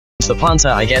the planter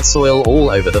I get soil all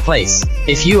over the place.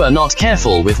 If you are not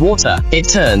careful with water, it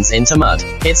turns into mud.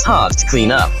 It's hard to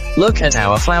clean up. Look at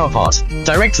our flower pot.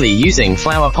 Directly using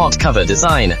flower pot cover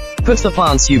design. Put the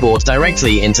plants you bought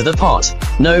directly into the pot.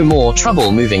 No more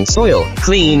trouble moving soil.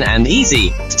 Clean and easy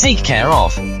to take care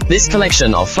of. This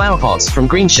collection of flower pots from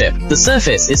Greenship. The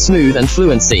surface is smooth and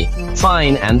fluency.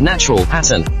 Fine and natural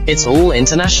pattern. It's all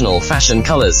international fashion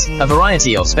colors. A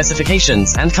variety of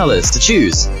specifications and colors to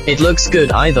choose. It looks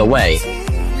good either way.